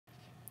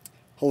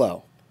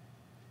Hello.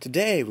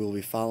 Today we will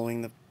be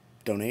following the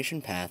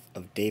donation path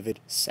of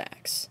David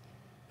Sachs,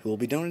 who will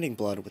be donating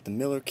blood with the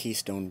Miller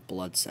Keystone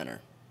Blood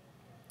Center.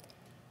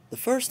 The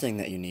first thing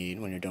that you need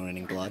when you're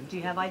donating blood Do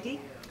you have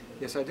ID?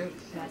 Yes, I do.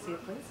 Can I see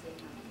it, please?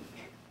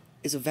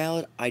 is a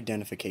valid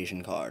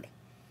identification card.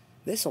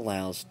 This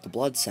allows the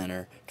blood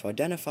center to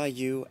identify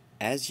you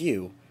as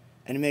you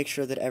and to make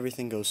sure that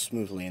everything goes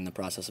smoothly in the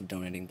process of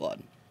donating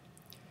blood.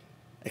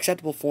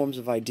 Acceptable forms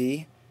of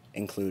ID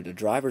include a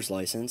driver's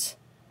license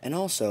and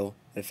also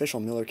an official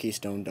Miller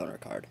Keystone donor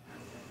card.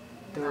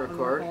 Donor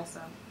card. Also.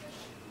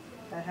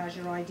 That has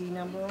your ID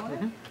number on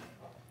it?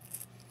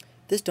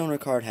 This donor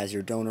card has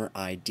your donor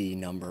ID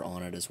number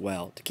on it as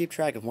well to keep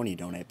track of when you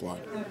donate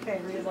blood.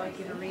 Okay, we'd like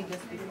you to read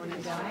this before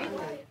you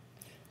donate.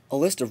 A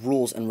list of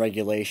rules and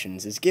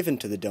regulations is given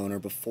to the donor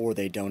before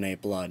they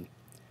donate blood.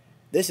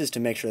 This is to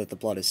make sure that the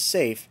blood is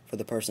safe for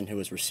the person who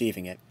is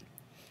receiving it.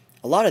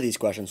 A lot of these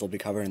questions will be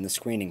covered in the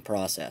screening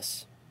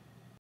process.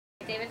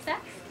 David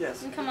Sachs?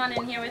 Yes. Come on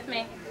in here with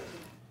me.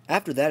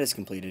 After that is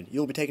completed, you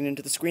will be taken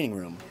into the screening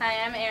room.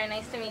 Hi, I'm Erin.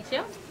 Nice to meet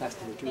you. Nice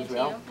to meet you Meet as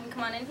well. you. And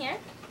come on in here.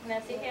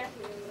 Nancy here.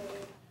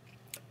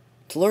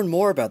 To learn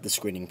more about the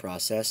screening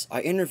process,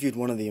 I interviewed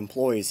one of the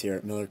employees here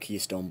at Miller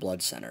Keystone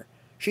Blood Center.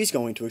 She's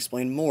going to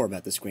explain more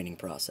about the screening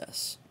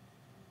process.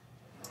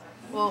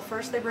 Well,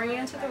 first they bring you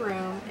into the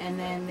room and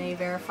then they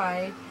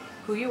verify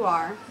who you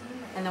are.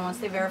 And then once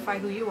they verify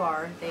who you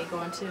are, they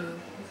go into,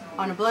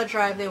 on a blood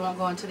drive, they won't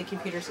go into the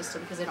computer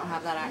system because they don't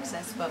have that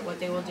access. But what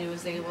they will do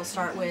is they will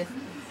start with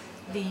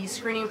the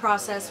screening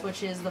process,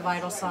 which is the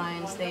vital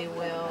signs. They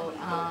will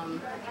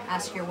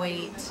ask your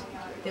weight.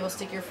 They will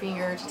stick your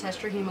finger to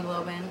test your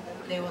hemoglobin.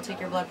 They will take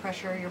your blood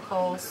pressure, your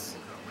pulse,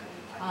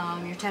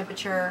 your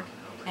temperature.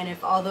 And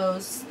if all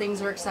those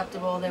things are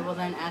acceptable, they will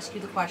then ask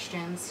you the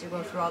questions. You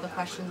go through all the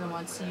questions, and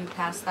once you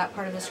pass that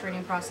part of the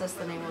screening process,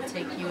 then they will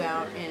take you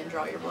out and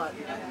draw your blood.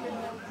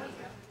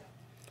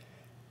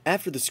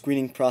 After the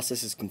screening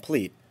process is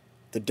complete,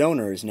 the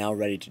donor is now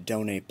ready to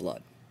donate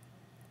blood.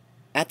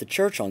 At the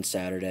church on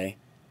Saturday,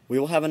 we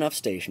will have enough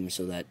stations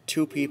so that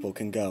 2 people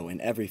can go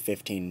in every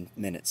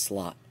 15-minute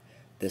slot.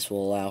 This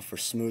will allow for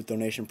smooth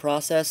donation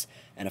process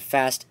and a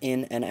fast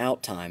in and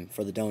out time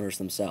for the donors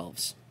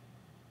themselves.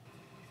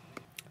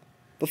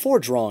 Before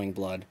drawing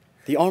blood,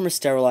 the arm is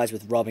sterilized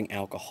with rubbing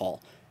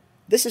alcohol.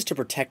 This is to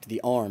protect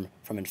the arm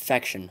from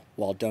infection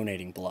while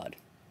donating blood.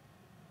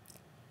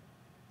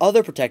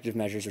 Other protective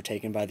measures are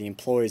taken by the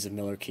employees of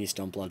Miller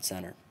Keystone Blood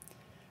Center.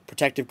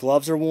 Protective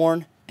gloves are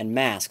worn and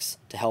masks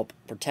to help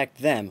protect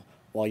them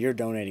while you're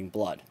donating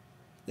blood.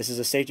 This is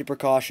a safety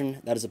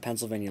precaution that is a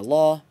Pennsylvania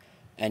law,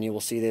 and you will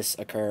see this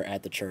occur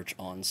at the church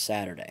on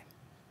Saturday.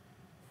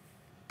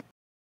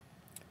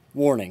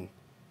 Warning: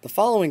 the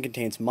following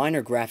contains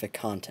minor graphic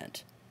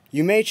content.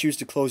 You may choose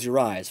to close your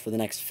eyes for the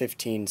next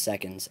 15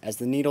 seconds as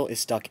the needle is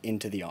stuck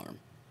into the arm.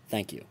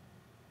 Thank you.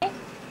 Okay,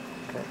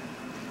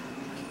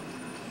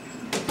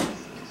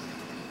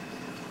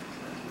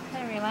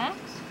 relax.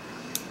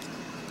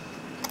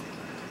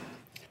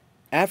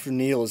 After the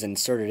needle is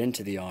inserted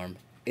into the arm,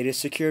 it is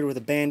secured with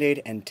a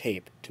Band-Aid and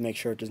tape to make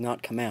sure it does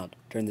not come out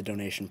during the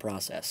donation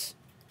process.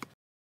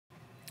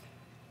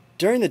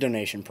 During the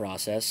donation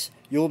process,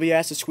 you will be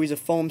asked to squeeze a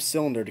foam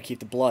cylinder to keep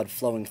the blood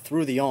flowing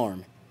through the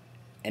arm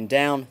and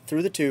down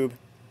through the tube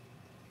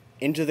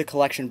into the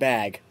collection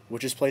bag,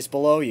 which is placed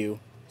below you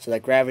so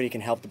that gravity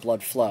can help the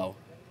blood flow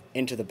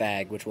into the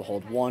bag, which will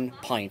hold 1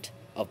 pint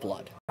of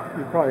blood.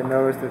 You probably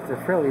noticed it's a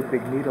fairly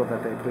big needle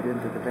that they put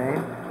into the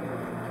vein.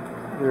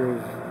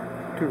 There's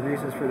 2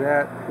 reasons for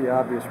that. The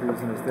obvious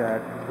reason is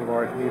that the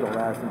large needle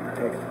allows them to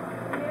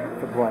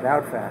take the blood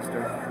out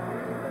faster.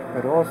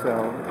 But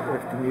also,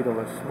 if the needle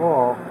is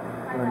small,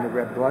 when the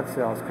red blood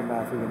cells come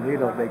out through the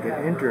needle, they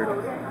get injured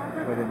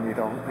with the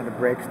needle and it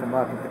breaks them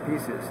up into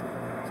pieces.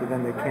 So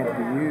then they can't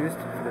be used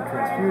for the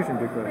transfusion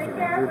because they're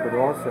injured, but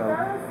also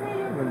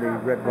when the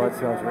red blood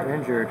cells are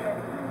injured,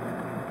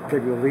 they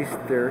release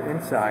their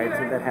insides,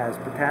 and that has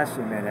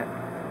potassium in it.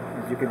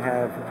 And you can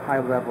have high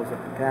levels of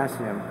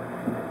potassium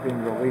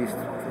being released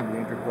from the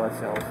injured blood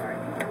cells.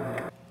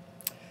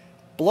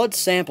 Blood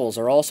samples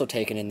are also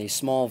taken in these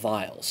small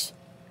vials.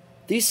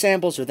 These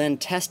samples are then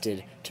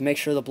tested to make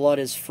sure the blood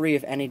is free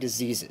of any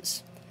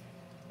diseases.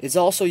 It's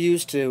also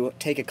used to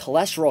take a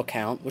cholesterol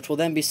count, which will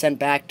then be sent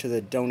back to the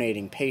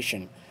donating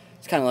patient.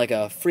 It's kind of like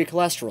a free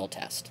cholesterol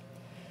test.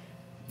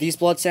 These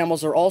blood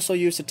samples are also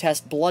used to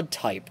test blood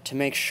type to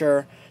make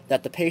sure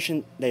that the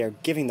patient they are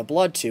giving the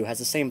blood to has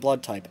the same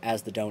blood type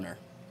as the donor.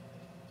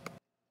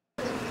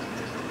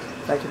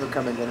 Thank you for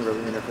coming in,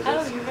 Rowena, for this.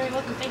 Oh, you're very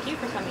welcome. Thank you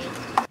for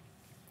coming.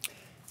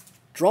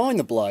 Drawing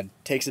the blood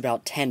takes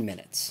about 10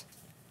 minutes.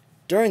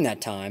 During that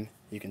time,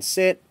 you can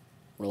sit,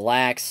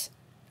 relax,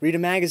 read a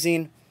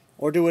magazine,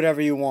 or do whatever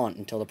you want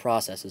until the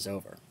process is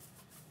over.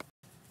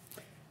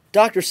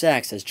 Dr.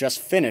 Sachs has just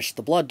finished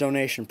the blood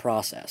donation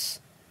process.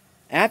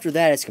 After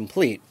that is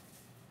complete,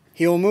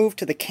 he will move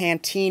to the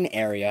canteen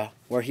area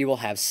where he will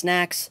have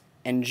snacks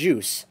and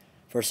juice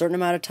for a certain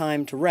amount of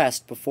time to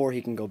rest before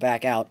he can go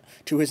back out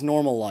to his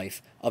normal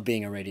life of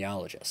being a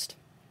radiologist.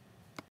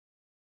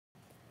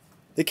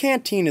 The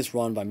canteen is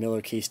run by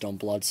Miller Keystone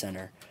Blood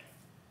Center.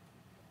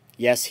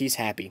 Yes, he's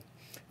happy,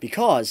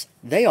 because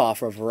they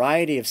offer a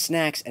variety of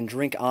snacks and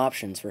drink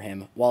options for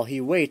him while he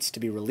waits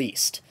to be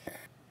released.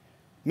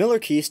 Miller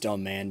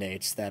Keystone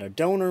mandates that a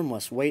donor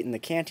must wait in the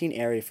canteen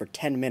area for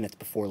 10 minutes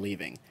before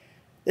leaving.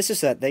 This is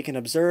so that they can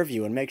observe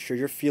you and make sure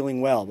you're feeling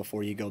well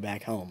before you go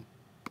back home.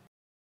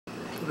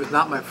 It was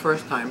not my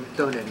first time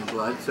donating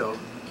blood, so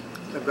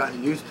I've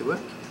gotten used to it.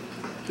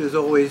 There's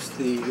always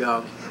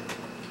the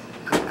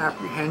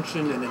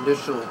apprehension and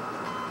initial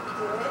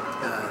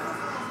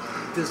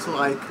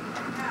dislike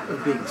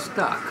of being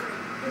stuck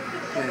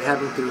and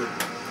having to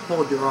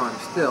hold your arm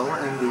still,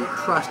 and the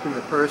trust in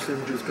the person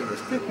who's going to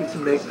stick you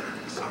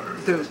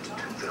to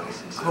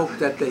hope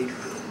that they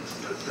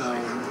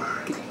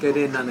get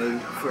in on a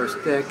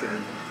first stick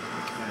and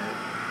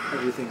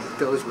everything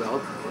goes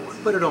well,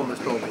 but it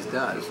almost always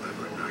does.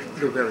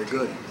 They're very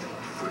good.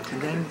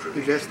 And then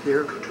you're just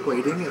there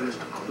waiting and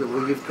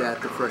relieved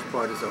that the first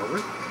part is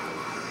over,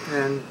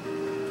 and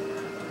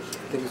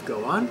things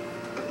go on.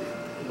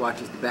 You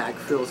watch as the bag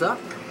fills up,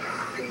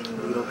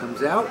 the needle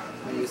comes out,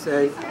 and you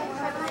say,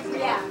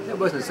 that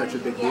wasn't such a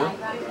big deal.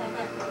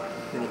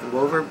 Then you come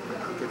over,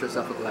 get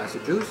yourself a glass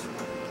of juice,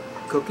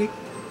 cookie,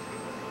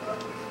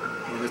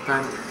 and it's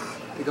time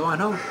to go on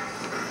home.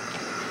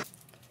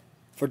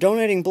 For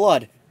donating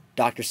blood,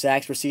 Dr.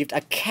 Sachs received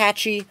a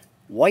catchy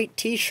white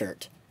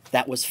t-shirt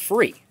that was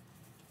free.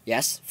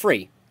 Yes,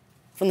 free,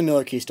 from the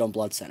Miller Keystone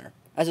Blood Center,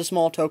 as a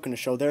small token to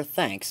show their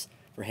thanks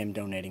for him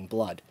donating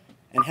blood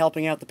and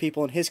helping out the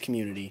people in his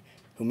community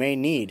who may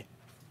need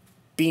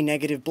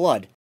B-negative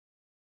blood.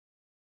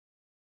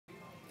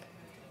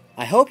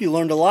 I hope you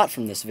learned a lot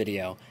from this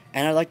video,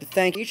 and I'd like to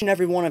thank each and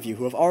every one of you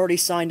who have already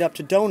signed up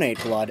to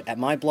donate blood at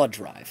my blood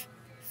drive.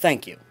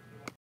 Thank you.